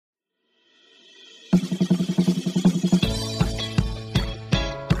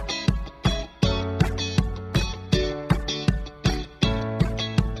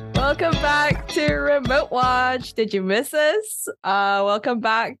Welcome back to Remote Watch. Did you miss us? Welcome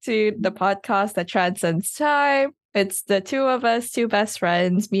back to the podcast that transcends time. It's the two of us, two best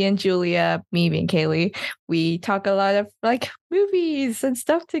friends, me and Julia, me and Kaylee. We talk a lot of movies and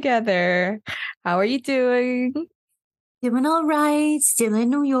stuff together. How are you doing? Doing all right. Still in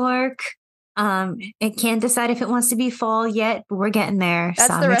New York. It can't decide if it wants to be fall yet, but we're getting there.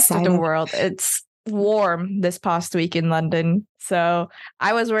 That's the rest of the world. It's warm this past week in London. So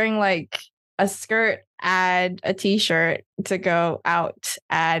I was wearing a skirt and a t-shirt to go out.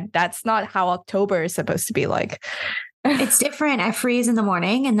 And that's not how October is supposed to be like. It's different. I freeze in the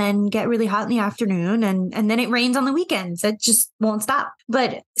morning and then get really hot in the afternoon. And then it rains on the weekends. It just won't stop.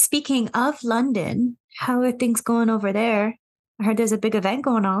 But speaking of London, how are things going over there? I heard there's a big event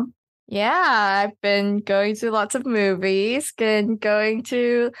going on. Yeah, I've been going to lots of movies, been going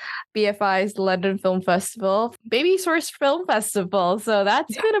to BFI's London Film Festival, Baby Source Film Festival. So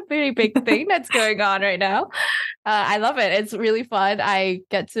that's been a pretty big thing that's going on right now. I love it. It's really fun. I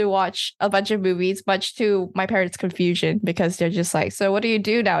get to watch a bunch of movies, much to my parents' confusion, because they're just like, so what do you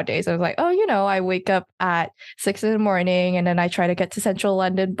do nowadays? I was like, oh, I wake up at 6 a.m. and then I try to get to central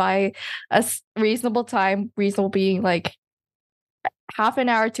London by a reasonable time, reasonable being like half an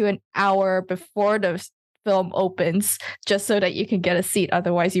hour to an hour before the film opens, just so that you can get a seat.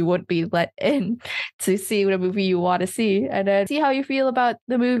 Otherwise, you won't be let in to see the movie you want to see. And then see how you feel about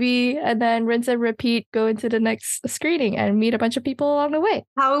the movie, and then rinse and repeat, go into the next screening and meet a bunch of people along the way.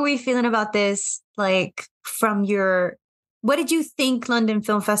 How are we feeling about this? From what did you think London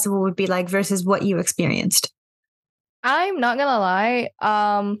Film Festival would be like versus what you experienced? I'm not gonna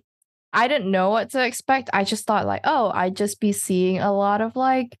lie. I didn't know what to expect. I just thought I'd just be seeing a lot of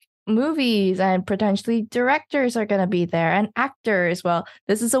movies, and potentially directors are going to be there and actors. Well,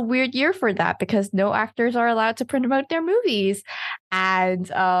 this is a weird year for that because no actors are allowed to promote their movies. And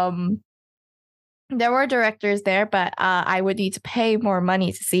there were directors there, but I would need to pay more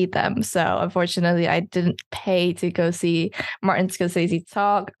money to see them. So unfortunately, I didn't pay to go see Martin Scorsese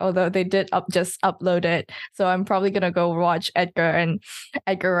talk, although they did just upload it. So I'm probably going to go watch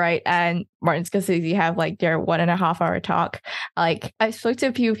Edgar Wright and Martin Scorsese have their 1.5 hour talk. I spoke to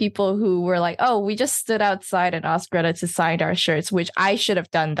a few people who were like, oh, we just stood outside and asked Greta to sign our shirts, which I should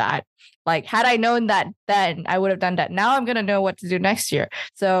have done that. Had I known that then, I would have done that. Now I'm going to know what to do next year.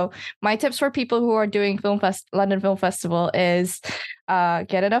 So my tips for people who are doing London Film Festival is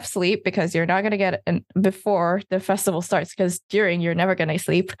get enough sleep, because you're not going to get it before the festival starts, because during you're never going to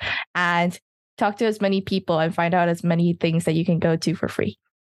sleep, and talk to as many people and find out as many things that you can go to for free.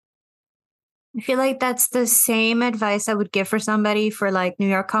 I feel like that's the same advice I would give for somebody for New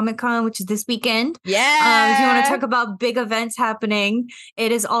York Comic Con, which is this weekend. Yeah. If you want to talk about big events happening,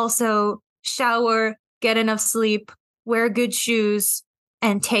 it is also shower, get enough sleep, wear good shoes,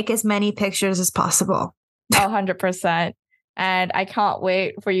 and take as many pictures as possible. 100%. And I can't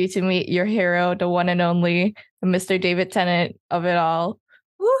wait for you to meet your hero, the one and only Mr. David Tennant of it all.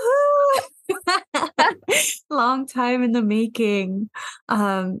 Woohoo! Long time in the making.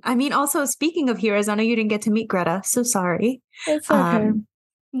 Also, speaking of heroes, I know you didn't get to meet Greta, so sorry. It's okay.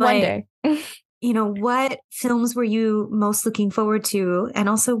 One day. What films were you most looking forward to? And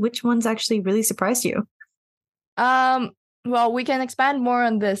also, which ones actually really surprised you? Well, we can expand more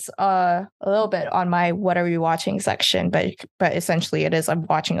on this a little bit on my what are we watching section, but essentially it is I'm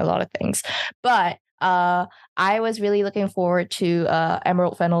watching a lot of things. But I was really looking forward to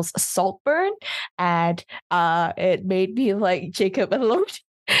Emerald Fennell's Saltburn, and it made me like Jacob Elordi.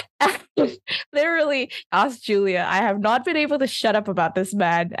 Literally asked Julia, I have not been able to shut up about this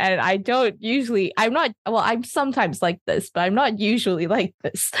man, and I'm sometimes like this, but I'm not usually like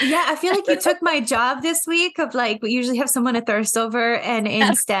this. Yeah, I feel like you took my job this week of we usually have someone to thirst over, and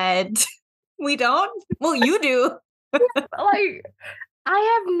instead we don't. Well, you do.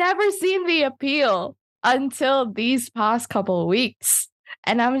 I have never seen the appeal until these past couple of weeks.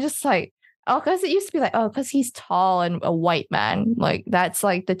 And I'm just like, oh, because it used to be because he's tall and a white man. That's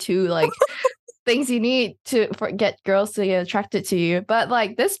the two things you need to get girls to get attracted to you. But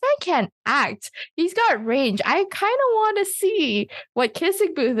this man can act. He's got range. I kind of want to see what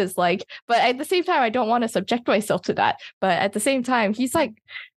Kissing Booth is like. But at the same time, I don't want to subject myself to that. But at the same time, he's a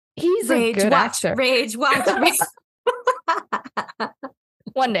good actor. Rage, watch.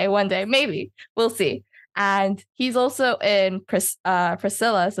 One day, maybe. We'll see. And he's also in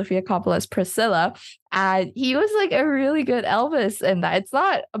Priscilla, Sofia Coppola's Priscilla. And he was a really good Elvis in that. It's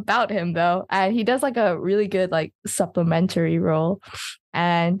not about him though. And he does a really good supplementary role.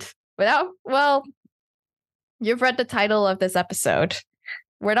 And you've read the title of this episode.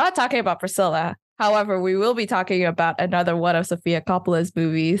 We're not talking about Priscilla. However, we will be talking about another one of Sofia Coppola's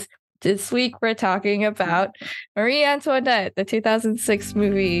movies, This week we're talking about Marie Antoinette, the 2006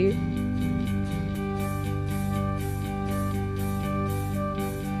 movie.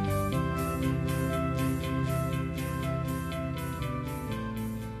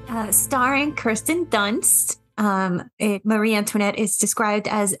 Starring Kirsten Dunst. Marie Antoinette is described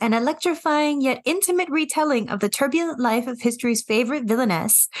as an electrifying yet intimate retelling of the turbulent life of history's favorite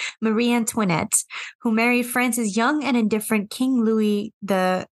villainess, Marie Antoinette, who married France's young and indifferent King Louis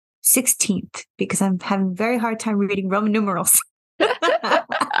the 16th, because I'm having a very hard time reading Roman numerals.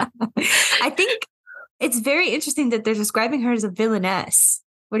 I think it's very interesting that they're describing her as a villainess.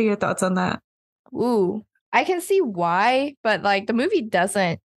 What are your thoughts on that? Ooh, I can see why, but like the movie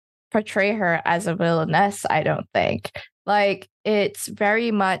doesn't portray her as a villainess, I don't think. Like it's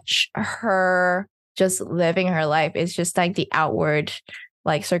very much her just living her life. It's just like the outward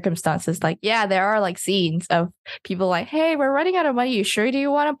like circumstances. Like, yeah, there are like scenes of people like, hey, we're running out of money. You sure do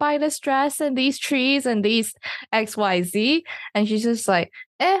you want to buy this dress and these trees and these XYZ? And she's just like,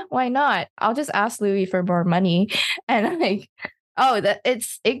 why not? I'll just ask Louis for more money. And like, oh, that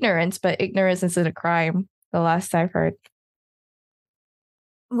it's ignorance, but ignorance isn't a crime, the last I've heard.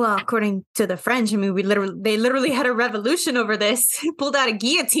 Well, according to the French, I mean, they literally had a revolution over this, pulled out a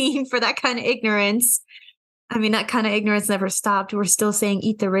guillotine for that kind of ignorance. I mean, that kind of ignorance never stopped. We're still saying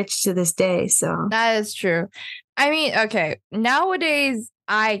eat the rich to this day. So that is true. I mean, okay, nowadays,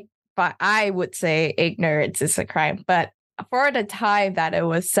 I would say ignorance is a crime, but for the time that it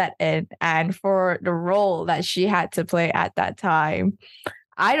was set in and for the role that she had to play at that time,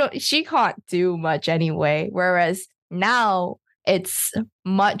 she can't do much anyway. Whereas now, it's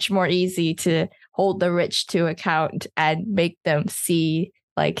much more easy to hold the rich to account and make them see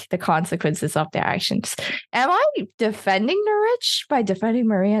like the consequences of their actions. Am I defending the rich by defending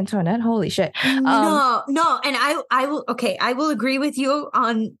Marie Antoinette? Holy shit. No. And I will agree with you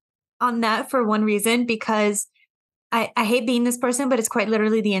on that for one reason, because I hate being this person, but it's quite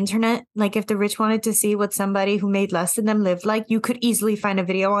literally the internet. Like if the rich wanted to see what somebody who made less than them lived like, you could easily find a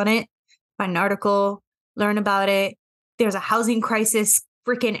video on it, find an article, learn about it. There's a housing crisis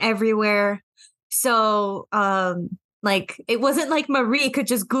freaking everywhere. So, like, it wasn't like Marie could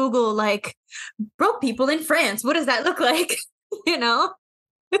just Google, like, broke people in France. What does that look like? You know?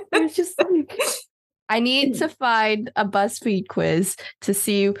 It's just like, I need to find a BuzzFeed quiz to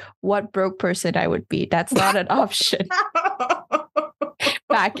see what broke person I would be. That's not an option.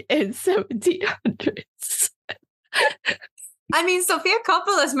 Back in 1700s. I mean, Sofia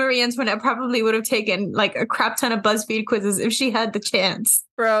Coppola's Marie Antoinette probably would have taken like a crap ton of BuzzFeed quizzes if she had the chance.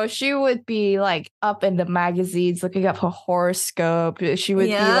 Bro, she would be like up in the magazines looking up her horoscope. She would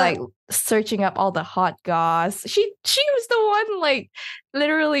be like searching up all the hot goss. She was the one like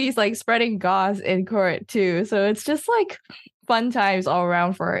literally like spreading goss in court too. So it's just like fun times all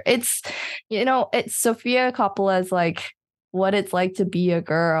around for her. It's, you know, it's Sofia Coppola's like what it's like to be a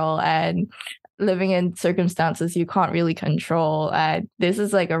girl and living in circumstances you can't really control, and this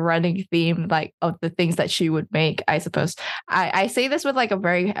is like a running theme like of the things that she would make, I suppose. I say this with like a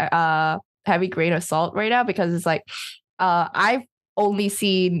very heavy grain of salt right now, because it's like I've only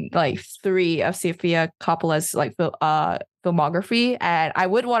seen like 3 of Sofia Coppola's like filmography, and I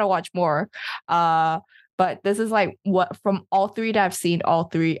would want to watch more, but this is like what from all 3 that I've seen, all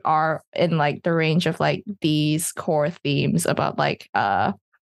 3 are in like the range of like these core themes about like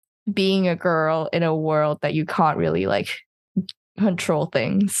being a girl in a world that you can't really like control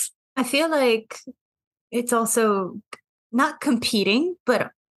things. I feel like it's also not competing,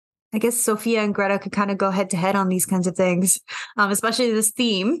 but I guess Sofia and Greta could kind of go head to head on these kinds of things, especially this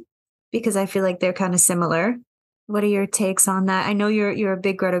theme, because I feel like they're kind of similar. What are your takes on that? I know you're a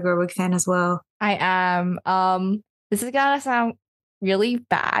big Greta Gerwig fan as well. I am. This is gonna sound really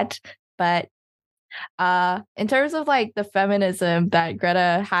bad, but in terms of like the feminism that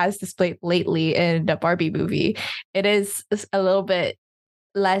Greta has displayed lately in the Barbie movie, it is a little bit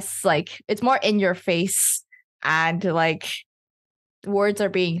less like, it's more in your face and like words are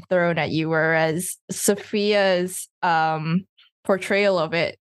being thrown at you, whereas Sofia's portrayal of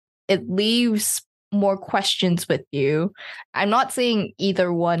it leaves more questions with you. I'm not saying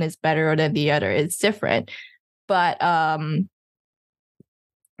either one is better than the other, it's different, but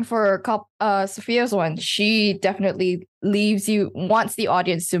for Sophia's one, she definitely wants the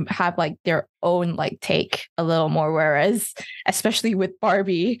audience to have like their own like take a little more, whereas especially with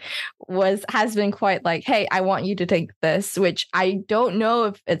Barbie has been quite like, hey, I want you to think this, which I don't know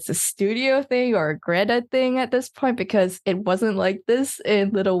if it's a studio thing or a Greta thing at this point, because it wasn't like this in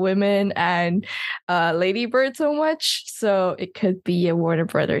Little Women and Lady Bird so much, so it could be a Warner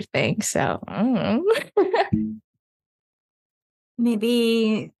Brother thing. So I don't know.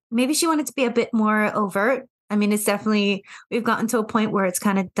 Maybe maybe she wanted to be a bit more overt. I mean, it's definitely, we've gotten to a point where it's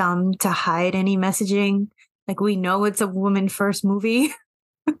kind of dumb to hide any messaging. Like, we know it's a woman first movie.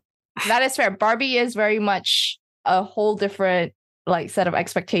 That is fair. Barbie is very much a whole different like set of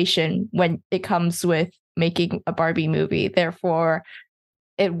expectation when it comes with making a Barbie movie. Therefore,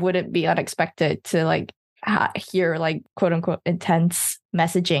 it wouldn't be unexpected to like hear like quote unquote intense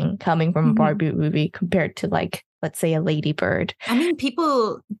messaging coming from a Barbie movie compared to like, let's say, a Lady Bird. I mean,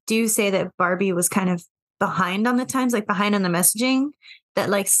 people do say that Barbie was kind of behind on the times, like behind on the messaging, that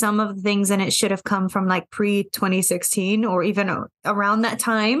like some of the things in it should have come from like pre 2016 or even around that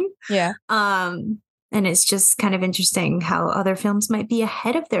time. Yeah. And it's just kind of interesting how other films might be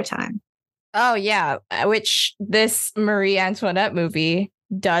ahead of their time. Oh yeah, which this Marie Antoinette movie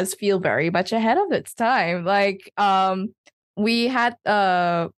does feel very much ahead of its time. Like we had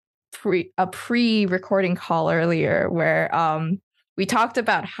a pre-recording call earlier where we talked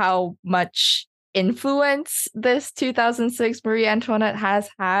about how much influence this 2006 Marie Antoinette has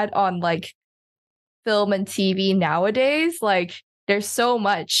had on like film and TV nowadays. Like there's so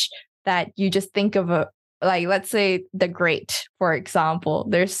much that you just think of like, let's say The Great, for example.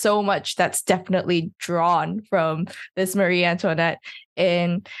 There's so much that's definitely drawn from this Marie Antoinette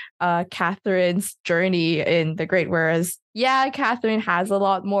in Catherine's journey in The Great. Whereas, yeah, Catherine has a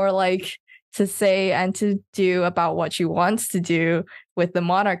lot more like to say and to do about what she wants to do with the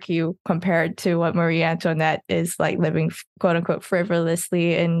monarchy compared to what Marie Antoinette is like living quote unquote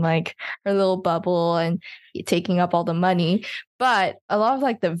frivolously in like her little bubble and taking up all the money. But a lot of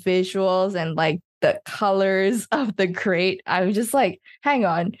like the visuals and like the colors of The Great, I was just like, hang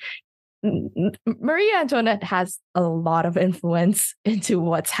on. Marie Antoinette has a lot of influence into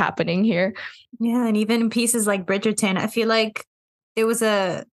what's happening here. Yeah, and even pieces like Bridgerton, I feel like it was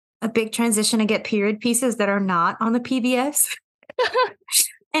a big transition to get period pieces that are not on the PBS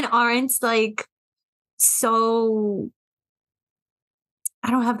and aren't like so,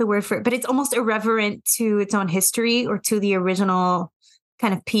 I don't have the word for it, but it's almost irreverent to its own history or to the original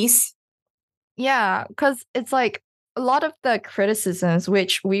kind of piece. Yeah, because it's like a lot of the criticisms,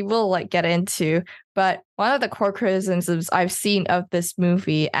 which we will like get into, but one of the core criticisms I've seen of this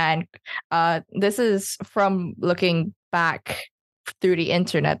movie, and this is from looking back through the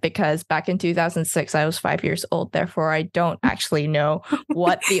internet, because back in 2006 I was 5 years old, therefore I don't actually know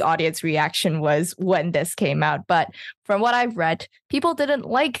what the audience reaction was when this came out. But from what I've read, people didn't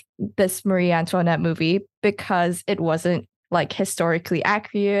like this Marie Antoinette movie because it wasn't like historically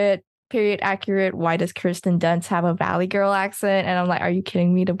accurate, period accurate. Why does Kirsten Dunst have a Valley Girl accent? And I'm like, are you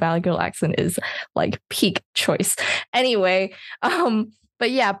kidding me? The Valley Girl accent is like peak choice. Anyway, but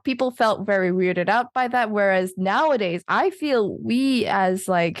yeah, people felt very weirded out by that. Whereas nowadays, I feel we as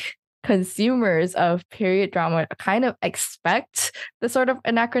like consumers of period drama kind of expect the sort of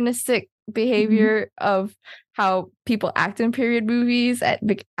anachronistic behavior of how people act in period movies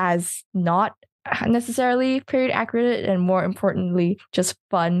as not necessarily period accurate, and more importantly just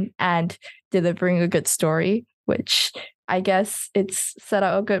fun and delivering a good story, which I guess it's set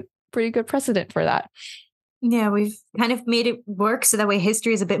out a pretty good precedent for that. Yeah, we've kind of made it work so that way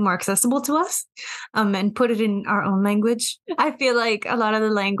history is a bit more accessible to us, and put it in our own language. I feel like a lot of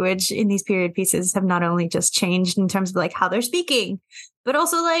the language in these period pieces have not only just changed in terms of like how they're speaking, but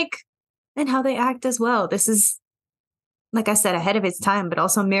also like and how they act as well. This is, like I said, ahead of its time, but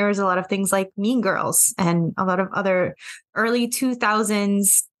also mirrors a lot of things like Mean Girls and a lot of other early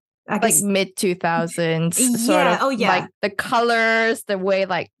 2000s, I like guess, mid 2000s sort yeah. of. Oh yeah, like the colors, the way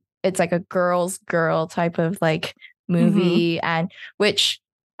like it's like a girl's girl type of like movie, and which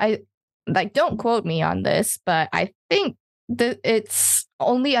I like, don't quote me on this, but I think that it's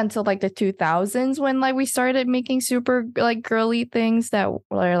only until like the 2000s when like we started making super like girly things that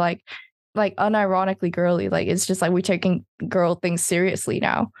were like unironically girly. Like it's just like we're taking girl things seriously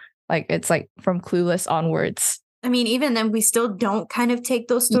now. Like it's like from Clueless onwards. I mean, even then, we still don't kind of take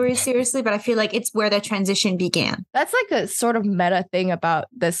those stories seriously, but I feel like it's where the transition began. That's like a sort of meta thing about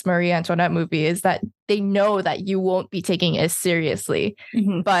this Marie Antoinette movie, is that they know that you won't be taking it seriously,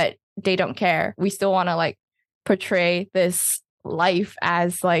 but they don't care. We still want to like portray this life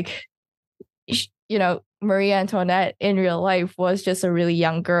as like, you know, Marie Antoinette in real life was just a really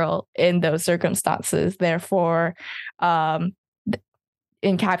young girl in those circumstances. Therefore,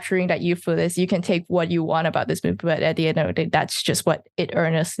 in capturing that youthfulness, you can take what you want about this movie, but at the end of the day, that's just what it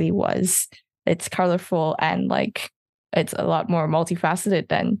earnestly was. It's colorful and like it's a lot more multifaceted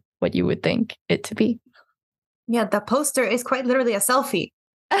than what you would think it to be. Yeah, the poster is quite literally a selfie.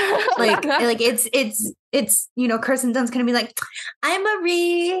 Like it's Kirsten Dunst's gonna be like, I'm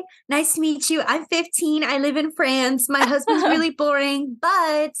Marie. Nice to meet you. I'm 15. I live in France. My husband's really boring,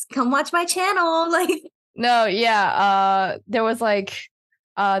 but come watch my channel. Like, no, yeah. There was like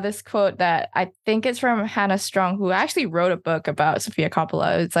this quote that I think it's from Hannah Strong, who actually wrote a book about Sofia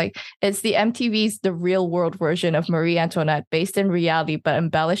Coppola. It's like, it's the MTV's The Real World version of Marie Antoinette, based in reality but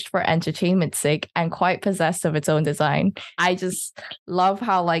embellished for entertainment's sake and quite possessed of its own design. I just love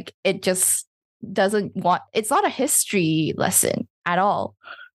how like it just doesn't want, it's not a history lesson at all.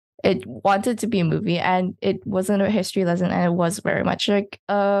 It wanted to be a movie, and it wasn't a history lesson, and it was very much like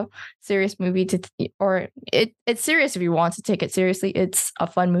a serious movie it's serious if you want to take it seriously. It's a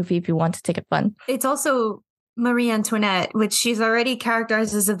fun movie if you want to take it fun. It's also Marie Antoinette, which she's already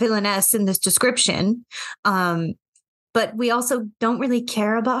characterized as a villainess in this description. But we also don't really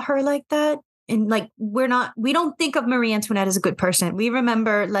care about her like that. And like, we don't think of Marie Antoinette as a good person. We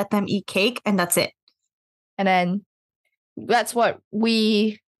remember let them eat cake, and that's it. And then that's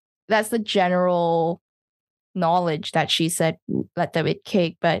the general knowledge that she said, let them eat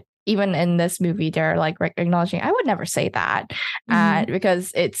cake. But even in this movie, they're like acknowledging, I would never say that.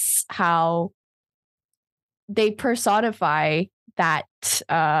 Because it's how they personify that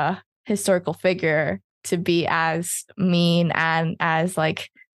historical figure to be as mean and as like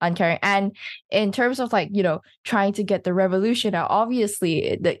uncaring. And in terms of like, trying to get the revolution out,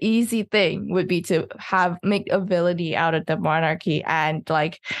 obviously the easy thing would be to make a villainy out of the monarchy. And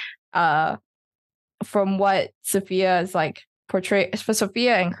like from what Sofia is like portrayed for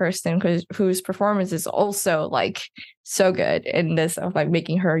Sofia and Kirsten, whose performance is also like so good in this, of like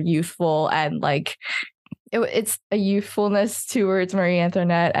making her youthful, and like it's a youthfulness towards Marie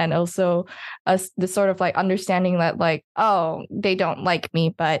Antoinette, and also the sort of like understanding that like, oh, they don't like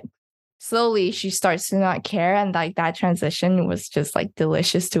me, but slowly she starts to not care. And like that transition was just like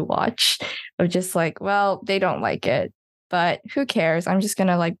delicious to watch, of just like, well, they don't like it, but who cares? I'm just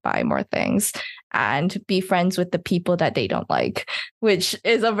gonna like buy more things and be friends with the people that they don't like, which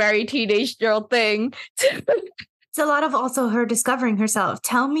is a very teenage girl thing. It's a lot of also her discovering herself.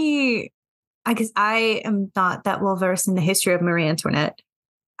 Tell me, I guess I am not that well versed in the history of Marie Antoinette.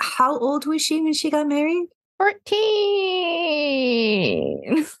 How old was she when she got married?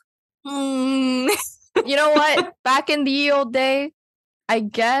 14. You know what? Back in the old day, I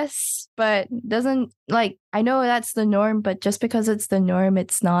guess, but doesn't like, I know that's the norm, but just because it's the norm,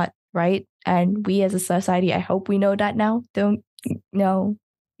 it's not right. And we as a society, I hope we know that now. Don't know.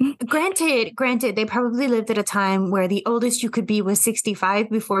 Granted, they probably lived at a time where the oldest you could be was 65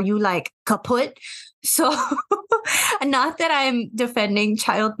 before you like kaput. So not that I'm defending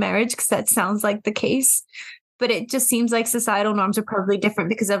child marriage, because that sounds like the case, but it just seems like societal norms are probably different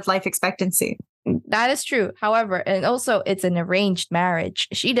because of life expectancy. That is true. However, and also it's an arranged marriage.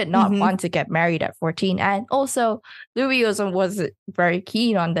 She did not want to get married at 14. And also Louis wasn't very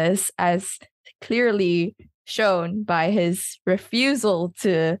keen on this, as clearly shown by his refusal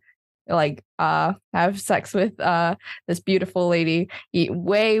to like have sex with this beautiful lady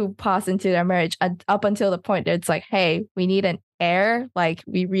way past into their marriage, up until the point that it's like, hey, we need an heir, like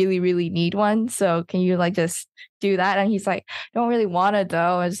we really really need one, so can you like just do that? And he's like, don't really want to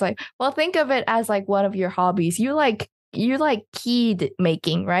though. It's like, well, think of it as like one of your hobbies. You like key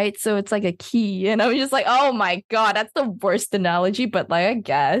making, right? So it's like a key. And I'm just like, oh my god, that's the worst analogy, but like I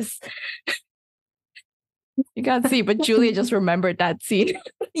guess you can't see, but Julia just remembered that scene.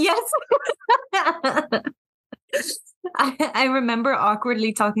 Yes. I remember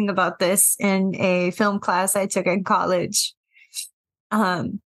awkwardly talking about this in a film class I took in college.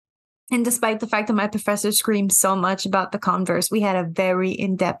 And despite the fact that my professor screamed so much about the Converse, we had a very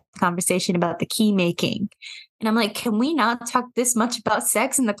in-depth conversation about the key making. And I'm like, can we not talk this much about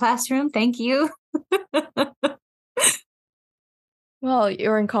sex in the classroom? Thank you. Well,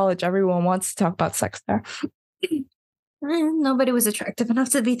 you're in college. Everyone wants to talk about sex there. Nobody was attractive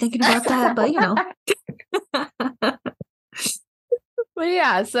enough to be thinking about that, but you know. But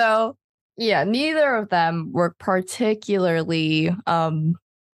yeah, so yeah, neither of them were particularly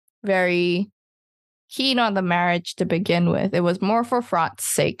very keen on the marriage to begin with. It was more for France's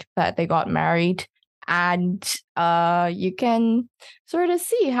sake that they got married. And you can sort of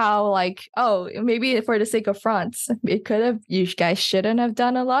see how, like, oh, maybe for the sake of France, you guys shouldn't have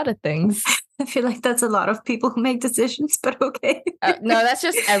done a lot of things. I feel like that's a lot of people who make decisions, but okay. No, that's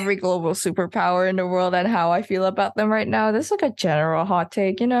just every global superpower in the world and how I feel about them right now. This is like a general hot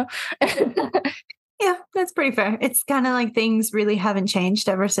take, you know? Yeah, that's pretty fair. It's kind of like things really haven't changed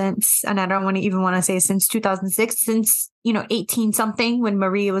ever since, and I don't want to say since 2006, since, 18 something when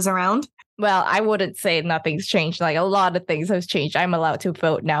Marie was around. Well, I wouldn't say nothing's changed. Like a lot of things has changed. I'm allowed to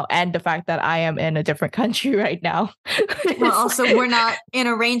vote now, and the fact that I am in a different country right now. Well, It's also, like- we're not in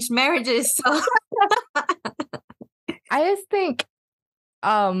arranged marriages. So, I just think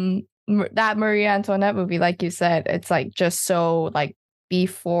that Marie Antoinette movie, like you said, it's like just so like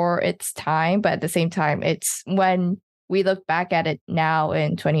before its time, but at the same time, it's when we look back at it now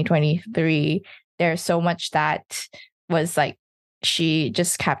in 2023, there's so much that was like she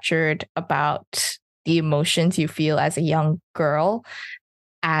just captured about the emotions you feel as a young girl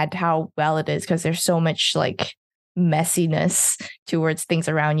and how well it is because there's so much like messiness towards things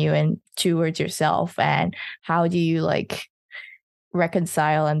around you and towards yourself, and how do you like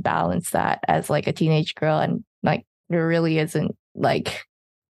reconcile and balance that as like a teenage girl, and like there really isn't like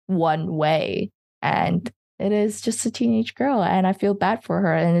one way, and it is just a teenage girl, and I feel bad for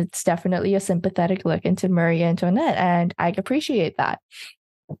her, and it's definitely a sympathetic look into Marie Antoinette, and I appreciate that.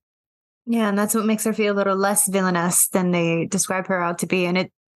 yeah, and that's what makes her feel a little less villainous than they describe her out to be. And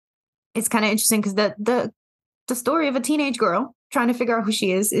it's kind of interesting because the story of a teenage girl trying to figure out who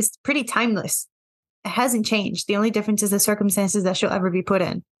she is pretty timeless. It hasn't changed. The only difference is the circumstances that she'll ever be put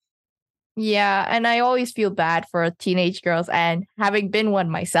in. Yeah, and I always feel bad for teenage girls, and having been one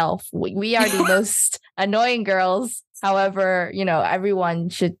myself, we are the most annoying girls. However, you know, everyone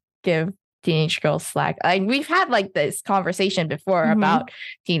should give teenage girls slack. Like we've had like this conversation before Mhm. about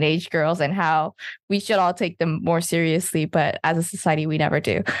teenage girls and how we should all take them more seriously, but as a society, we never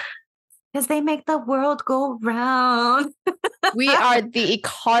do. Because they make the world go round. We are the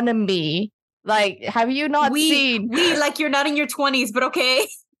economy. Like, have you not seen? We like you're not in your 20s, but okay.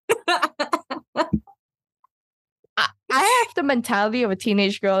 I have the mentality of a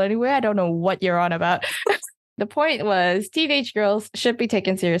teenage girl anyway. I don't know what you're on about. The point was teenage girls should be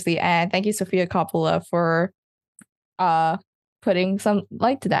taken seriously. And thank you, Sofia Coppola, for putting some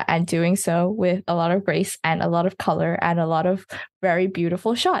light to that and doing so with a lot of grace and a lot of color and a lot of very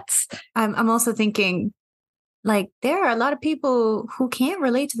beautiful shots. I'm also thinking, like, there are a lot of people who can't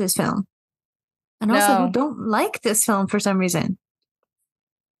relate to this film. And also who No. don't like this film for some reason.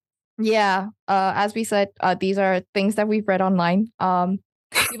 Yeah. As we said, these are things that we've read online.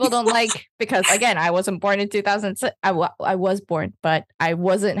 People don't like because again, I wasn't born in 2006. I was born, but I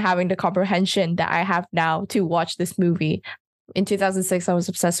wasn't having the comprehension that I have now to watch this movie. In 2006, I was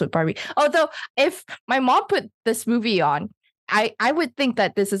obsessed with Barbie. Although, if my mom put this movie on, I would think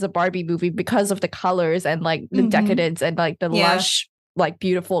that this is a Barbie movie because of the colors and like the Mhm. decadence and like the Yeah. lush, like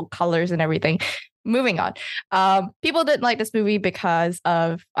beautiful colors and everything. Moving on. People didn't like this movie because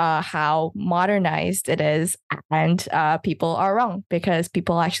of how modernized it is, and people are wrong because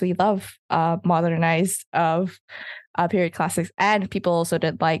people actually love modernized of period classics, and people also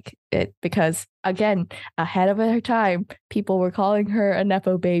didn't like it because again, ahead of her time, people were calling her a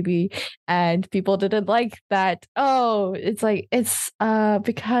nepo baby, and people didn't like that. Oh, it's like it's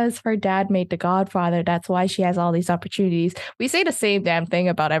because her dad made The Godfather, that's why she has all these opportunities. We say the same damn thing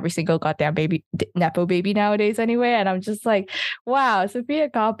about every single goddamn baby nepo baby nowadays anyway, and I'm just like, wow, Sofia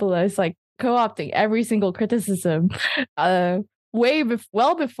Coppola is like co-opting every single criticism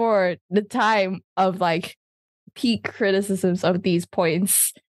well before the time of like peak criticisms of these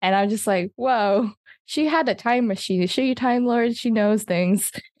points. And I'm just like, whoa, she had a time machine. Is she a Time Lord? She knows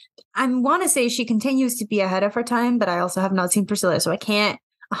things. I want to say she continues to be ahead of her time, but I also have not seen Priscilla, so I can't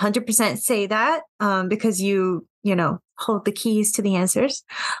 100% say that because you hold the keys to the answers.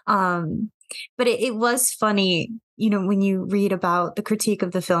 But it was funny, when you read about the critique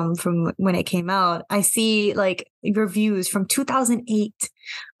of the film from when it came out. I see like reviews from 2008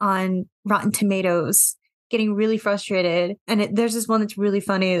 on Rotten Tomatoes getting really frustrated. And there's this one that's really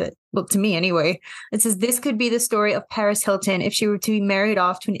funny that, well, to me anyway, it says, this could be the story of Paris Hilton if she were to be married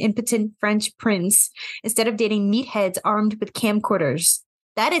off to an impotent French prince instead of dating meatheads armed with camcorders.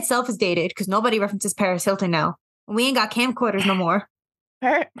 That itself is dated because nobody references Paris Hilton now. We ain't got camcorders no more.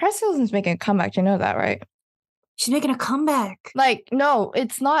 Paris Hilton's making a comeback. You know that, right? She's making a comeback. Like, no,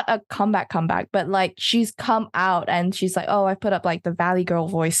 it's not a comeback, but like she's come out and she's like, oh, I put up like the Valley Girl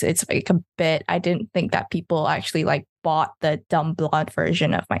voice. It's like a bit. I didn't think that people actually like bought the dumb blonde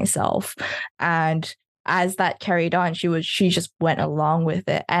version of myself. And as that carried on, she just went along with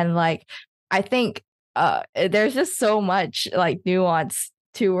it. And like, I think there's just so much like nuance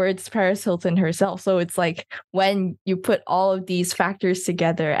towards Paris Hilton herself. So it's like when you put all of these factors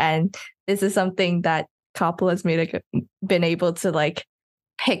together, and this is something that Coppola's been able to like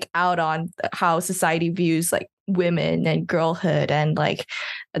pick out on how society views like women and girlhood and like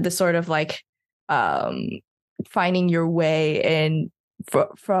the sort of like finding your way in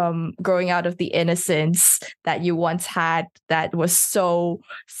from growing out of the innocence that you once had that was so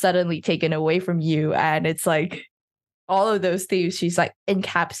suddenly taken away from you. And it's like all of those themes, she's like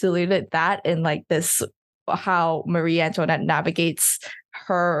encapsulated that in like this, how Marie Antoinette navigates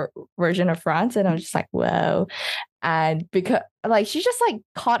her version of France. And I'm just like, whoa. And because like she just like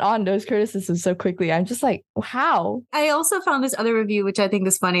caught on those criticisms so quickly. I'm just like, how? I also found this other review, which I think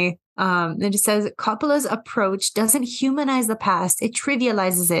is funny. It just says Coppola's approach doesn't humanize the past, it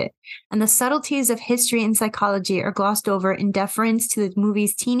trivializes it. And the subtleties of history and psychology are glossed over in deference to the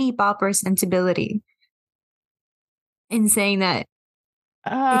movie's teeny bopper sensibility. In saying that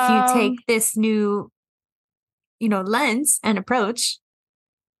if you take this new, lens and approach,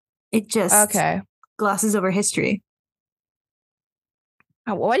 it just glosses over history.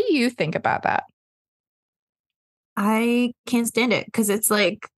 What do you think about that? I can't stand it because it's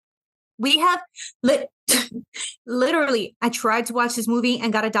like we have literally, I tried to watch this movie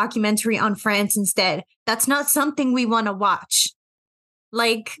and got a documentary on France instead. That's not something we want to watch.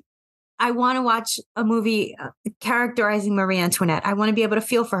 Like, I want to watch a movie characterizing Marie Antoinette. I want to be able to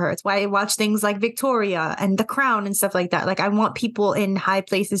feel for her. It's why I watch things like Victoria and The Crown and stuff like that. Like, I want people in high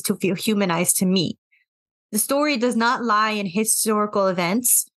places to feel humanized to me. The story does not lie in historical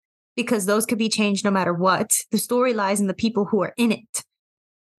events because those could be changed no matter what. The story lies in the people who are in it.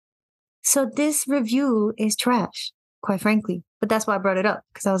 So this review is trash, quite frankly. But that's why I brought it up,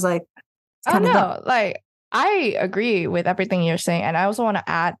 because I was like, dumb. Like, I agree with everything you're saying. And I also want to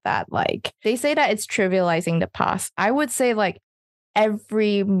add that, like, they say that it's trivializing the past. I would say, like,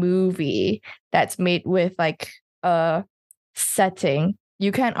 every movie that's made with, like, a setting,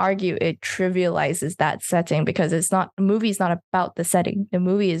 you can't argue it trivializes that setting because the movie is not about the setting. The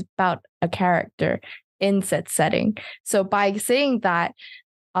movie is about a character in said setting. So by saying that,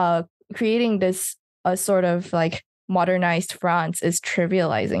 creating this sort of like modernized France is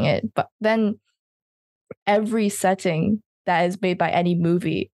trivializing it. But then every setting that is made by any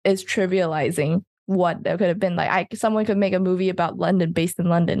movie is trivializing what there could have been. Like someone could make a movie about London based in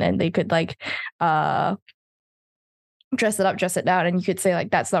London and they could like dress it up, dress it down, and you could say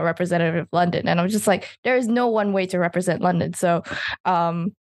like that's not representative of London. And I'm just like, there is no one way to represent London. So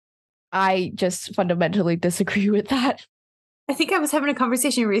I just fundamentally disagree with that. I think I was having a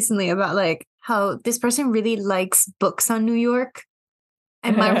conversation recently about like how this person really likes books on New York.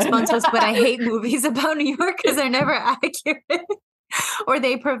 And my response was, but I hate movies about New York because they're never accurate. Or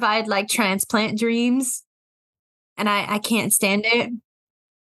they provide like transplant dreams. And I can't stand it.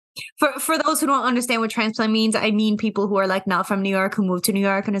 For those who don't understand what transplant means, I mean people who are like not from New York, who moved to New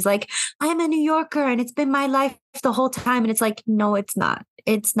York and is like, I'm a New Yorker and it's been my life the whole time. And it's like, no, it's not.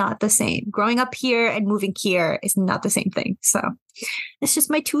 It's not the same. Growing up here and moving here is not the same thing. So it's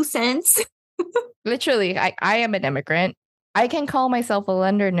just my 2 cents. Literally, I am an immigrant. I can call myself a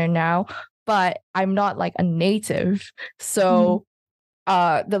Londoner now, but I'm not like a native. So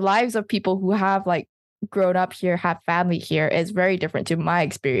the lives of people who have like grown up here, have family here is very different to my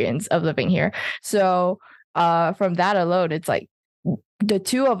experience of living here. So from that alone, it's like the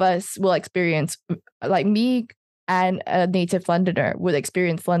two of us will experience, like me and a native Londoner would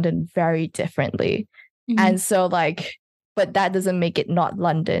experience London very differently. And so like, but that doesn't make it not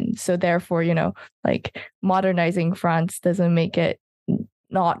London. So therefore, you know, like modernizing France doesn't make it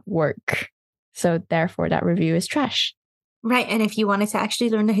not work. So therefore that review is trash. Right. And if you wanted to actually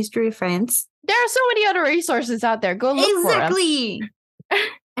learn the history of France, there are so many other resources out there. Go look for them. Exactly.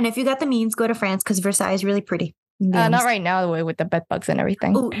 And if you got the means, go to France because Versailles is really pretty. Not right now, the way with the bed bugs and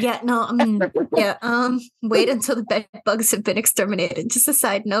everything. Oh, yeah. No, wait until the bed bugs have been exterminated. Just a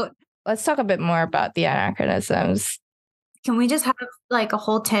side note. Let's talk a bit more about the anachronisms. Can we just have like a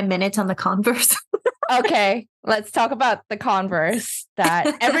whole 10 minutes on the Converse? Okay, let's talk about the Converse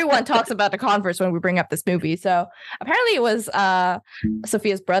that everyone talks about the Converse when we bring up this movie. So apparently it was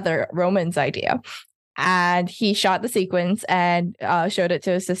Sofia's brother, Roman's idea. And he shot the sequence and showed it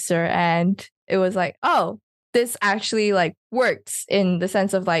to his sister. And it was like, oh, this actually like works in the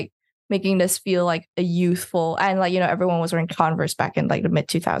sense of like making this feel like a youthful, and like, you know, everyone was wearing Converse back in like the mid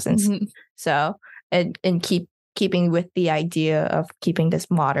 2000s. So and keeping with the idea of keeping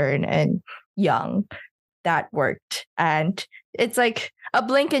this modern and young, that worked. And it's like a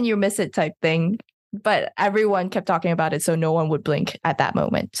blink and you miss it type thing, but everyone kept talking about it, so no one would blink at that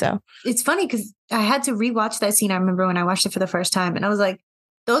moment. So it's funny because I had to rewatch that scene. I remember when I watched it for the first time and I was like,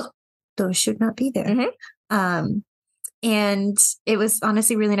 those should not be there. And it was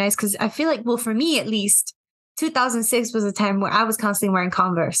honestly really nice because I feel like, well, for me at least, 2006 was a time where I was constantly wearing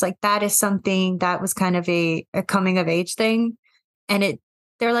Converse. Like that is something that was kind of a coming of age thing. And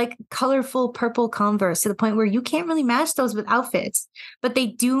They're like colorful purple Converse to the point where you can't really match those with outfits, but they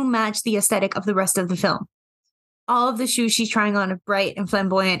do match the aesthetic of the rest of the film. All of the shoes she's trying on are bright and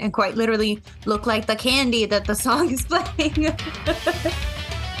flamboyant and quite literally look like the candy that the song is playing.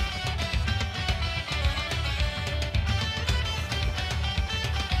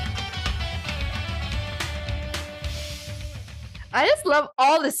 I just love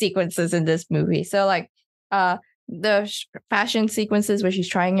all the sequences in this movie. So like the fashion sequences where she's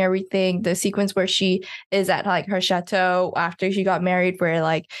trying everything, the sequence where she is at like her chateau after she got married, where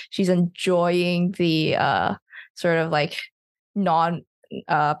like she's enjoying the sort of like non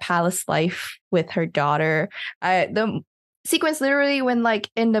palace life with her daughter. The sequence literally when like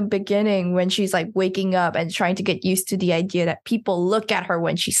in the beginning when she's like waking up and trying to get used to the idea that people look at her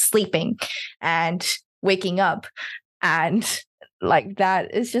when she's sleeping and waking up, and like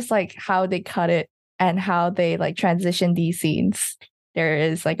that is just like how they cut it and how they like transition these scenes. There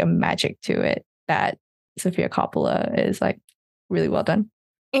is like a magic to it that Sofia Coppola is like really well done.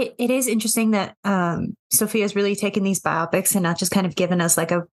 It is interesting that Sofia's really taken these biopics and not just kind of given us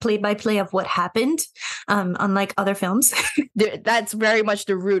like a play-by-play of what happened, unlike other films. That's very much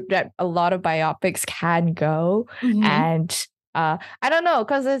the route that a lot of biopics can go. Mm-hmm. And I don't know,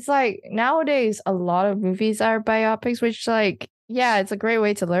 because it's like nowadays a lot of movies are biopics, which like, yeah, it's a great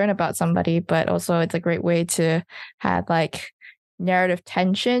way to learn about somebody, but also it's a great way to have like narrative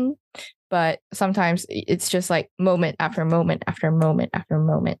tension. But sometimes it's just like moment after moment after moment after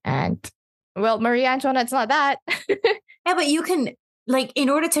moment. And well, Marie Antoinette's not that. Yeah, but you can like, in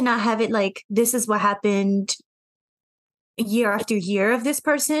order to not have it like, this is what happened year after year of this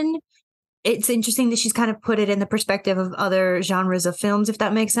person. It's interesting that she's kind of put it in the perspective of other genres of films, if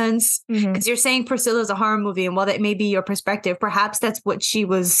that makes sense. Because you're saying Priscilla's a horror movie, and while that may be your perspective, perhaps that's what she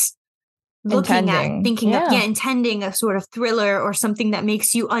was looking at, thinking of, intending a sort of thriller or something that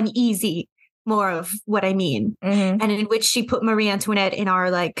makes you uneasy, more of what I mean. And in which she put Marie Antoinette in our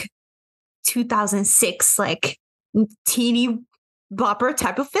like 2006 like teeny bopper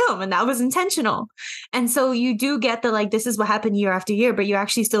type of film, and that was intentional. And so you do get the like, this is what happened year after year, but you're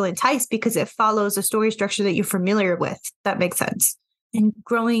actually still enticed because it follows a story structure that you're familiar with. That makes sense. And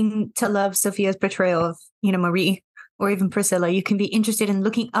growing to love Sofia's portrayal of, you know, Marie or even Priscilla, you can be interested in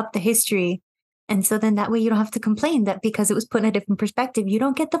looking up the history. And so then that way you don't have to complain that because it was put in a different perspective, you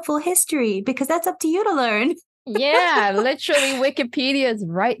don't get the full history, because that's up to you to learn. Yeah, literally Wikipedia is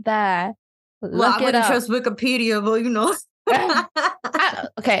right there. Well, I wouldn't trust Wikipedia, but you know.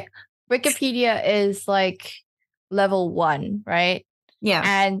 Okay, Wikipedia is like level 1, right? Yeah.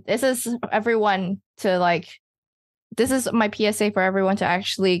 And this is everyone to like, this is my PSA for everyone to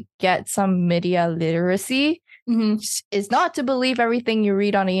actually get some media literacy. Is not to believe everything you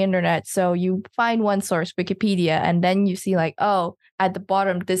read on the internet. So you find one source, Wikipedia, and then you see like, oh, at the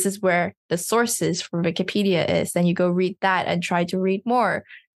bottom, this is where the sources for Wikipedia is. Then you go read that and try to read more.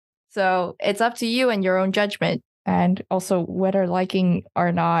 So it's up to you and your own judgment. And also whether liking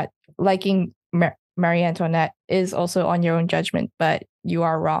or not liking Marie Antoinette is also on your own judgment. But you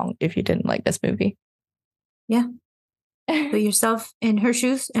are wrong if you didn't like this movie. Yeah. Put yourself in her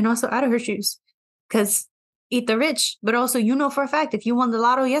shoes and also out of her shoes. Because eat the rich, but also, you know, for a fact, if you won the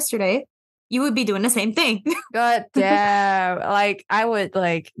lotto yesterday, you would be doing the same thing. God damn. Like, I would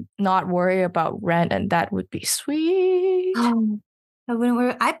like not worry about rent, and that would be sweet. Oh, I wouldn't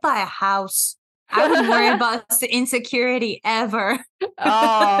worry. I'd buy a house. I wouldn't worry about the insecurity ever.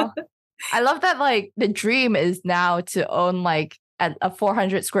 Oh, I love that. Like, the dream is now to own like a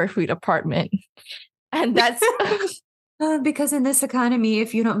 400 square feet apartment. And that's because in this economy,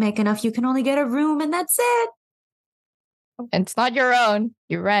 if you don't make enough, you can only get a room and that's it. And it's not your own.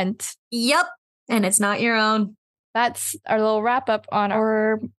 You rent. Yep. And it's not your own. That's our little wrap up on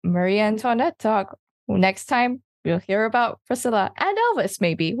our Marie Antoinette talk. Next time, we'll hear about Priscilla and Elvis,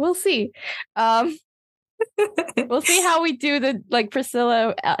 maybe. We'll see. We'll see how we do the like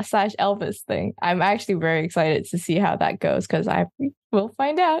Priscilla / Elvis thing. I'm actually very excited to see how that goes, because we'll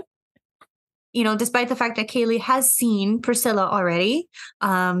find out. You know, despite the fact that Kaylee has seen Priscilla already,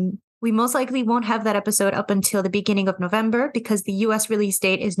 we most likely won't have that episode up until the beginning of November, because the US release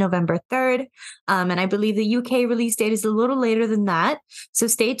date is November 3rd. And I believe the UK release date is a little later than that. So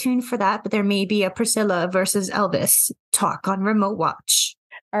stay tuned for that. But there may be a Priscilla versus Elvis talk on Remote Watch.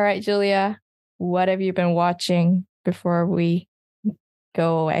 All right, Julia, what have you been watching before we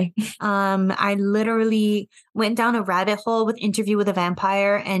go away? I literally went down a rabbit hole with Interview with a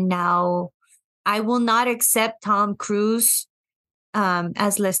Vampire, and now I will not accept Tom Cruise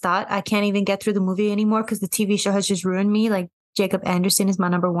as Lestat. I can't even get through the movie anymore because the TV show has just ruined me. Like, Jacob Anderson is my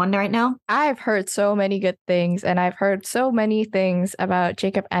number one right now. I've heard so many good things, and I've heard so many things about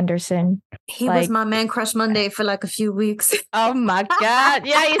Jacob Anderson. He was my man crush Monday for like a few weeks. Oh my God.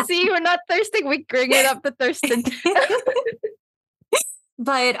 Yeah, you see, we're not thirsting. We bring it up to Thurston.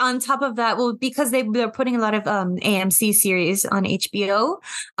 But on top of that, well, because they're putting a lot of AMC series on HBO,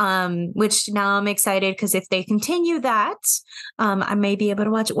 which now I'm excited because if they continue that, I may be able to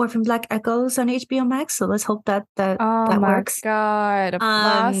watch Orphan Black Echoes on HBO Max. So let's hope that works. Oh my God, a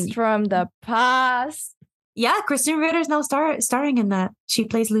blast from the past. Yeah, Kristen Ritter's now starring in that. She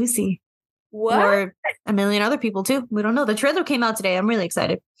plays Lucy. What? Or a million other people too. We don't know. The trailer came out today. I'm really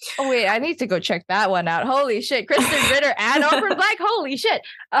excited. Oh wait, I need to go check that one out. Holy shit, Kristen Ritter and Orphan Black. Holy shit.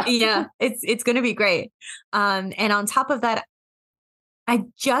 Yeah, it's gonna be great. And on top of that, I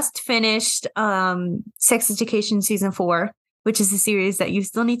just finished Sex Education season 4, which is a series that you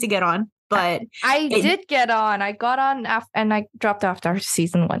still need to get on. But I did get on. I got on and I dropped after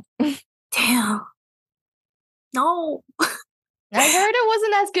season 1. Damn. No. I heard it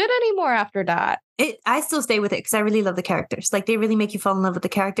wasn't as good anymore after that. I still stay with it because I really love the characters. Like, they really make you fall in love with the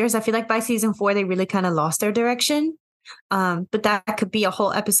characters. I feel like by season 4, they really kind of lost their direction. But that could be a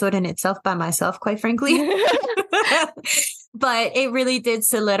whole episode in itself by myself, quite frankly. But it really did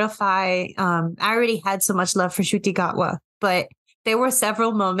solidify. I already had so much love for Ncuti Gatwa, but there were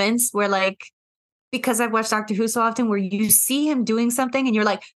several moments where, like, because I've watched Doctor Who so often, where you see him doing something and you're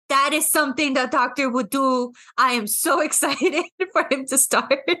like, that is something that Doctor would do. I am so excited for him to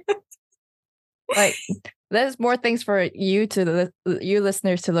start. Like, there's more things for you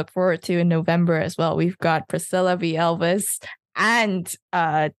listeners to look forward to in November as well. We've got Priscilla v. Elvis and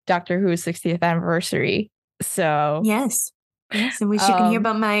Doctor Who's 60th anniversary. So yes, and you can hear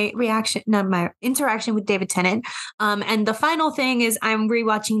about my interaction with David Tennant. And the final thing is I'm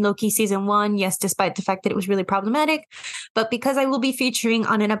rewatching Loki season 1. Yes, despite the fact that it was really problematic, but because I will be featuring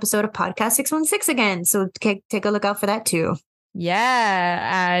on an episode of Podcast 616 again. So take a look out for that too.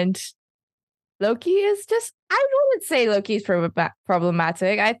 Yeah, and Loki is just, I wouldn't say Loki is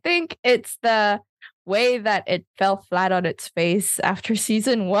problematic. I think it's the way that it fell flat on its face after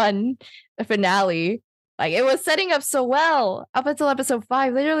season 1, the finale. Like, it was setting up so well up until episode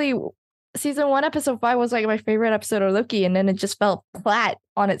 5. Literally, season 1, episode 5 was like my favorite episode of Loki, and then it just fell flat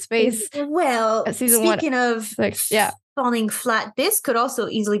on its face. Well, speaking of falling flat, this could also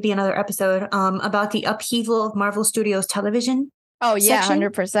easily be another episode about the upheaval of Marvel Studios television. Oh yeah, section.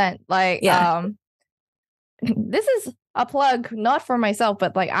 100%. Like, this is a plug, not for myself,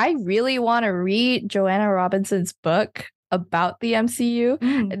 but like, I really want to read Joanna Robinson's book about the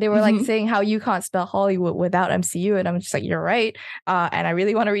MCU. They were like saying how you can't spell Hollywood without MCU, and I'm just like, you're right. And I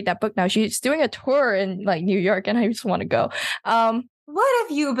really want to read that book now. She's doing a tour in like New York, and I just want to go. What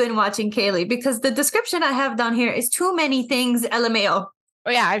have you been watching, Kaylee? Because the description I have down here is too many things. LMAO.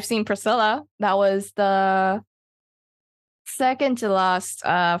 Oh yeah, I've seen Priscilla. That was the second to last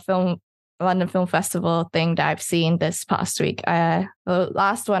London Film Festival thing that I've seen this past week. The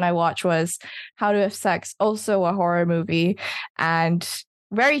last one I watched was How to Have Sex, also a horror movie, and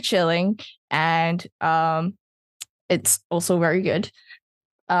very chilling, and it's also very good.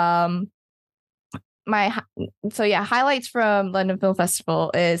 Highlights from London Film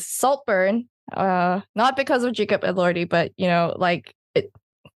Festival is Saltburn, not because of Jacob Elordi, but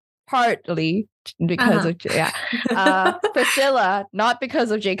partly because of Priscilla, not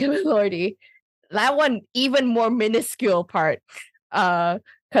because of Jacob Elordi. That one even more minuscule part,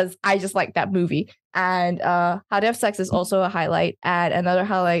 because I just like that movie. And How to Have Sex is also a highlight. And another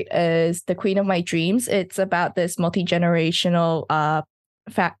highlight is The Queen of My Dreams. It's about this multi-generational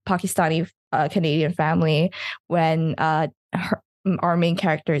Pakistani Canadian family. When our main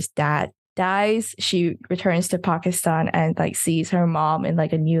character's dad dies, she returns to Pakistan and like sees her mom in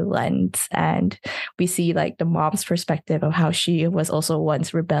like a new lens, and we see like the mom's perspective of how she was also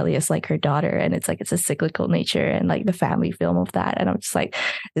once rebellious like her daughter, and it's a cyclical nature and like the family film of that. And I'm just like,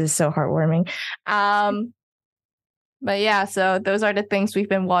 this is so heartwarming. But yeah, so those are the things we've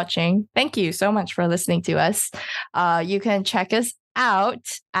been watching. Thank you so much for listening to us. You can check us out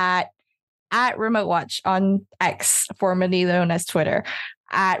at Remote Watch on X, formerly known as Twitter,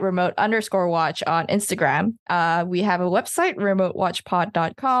 at remote_watch on Instagram. We have a website,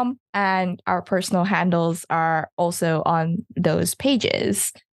 remotewatchpod.com, and our personal handles are also on those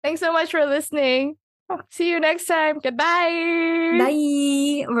pages. Thanks so much for listening. See you next time. Goodbye.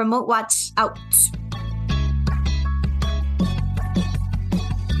 Bye. Remote Watch out.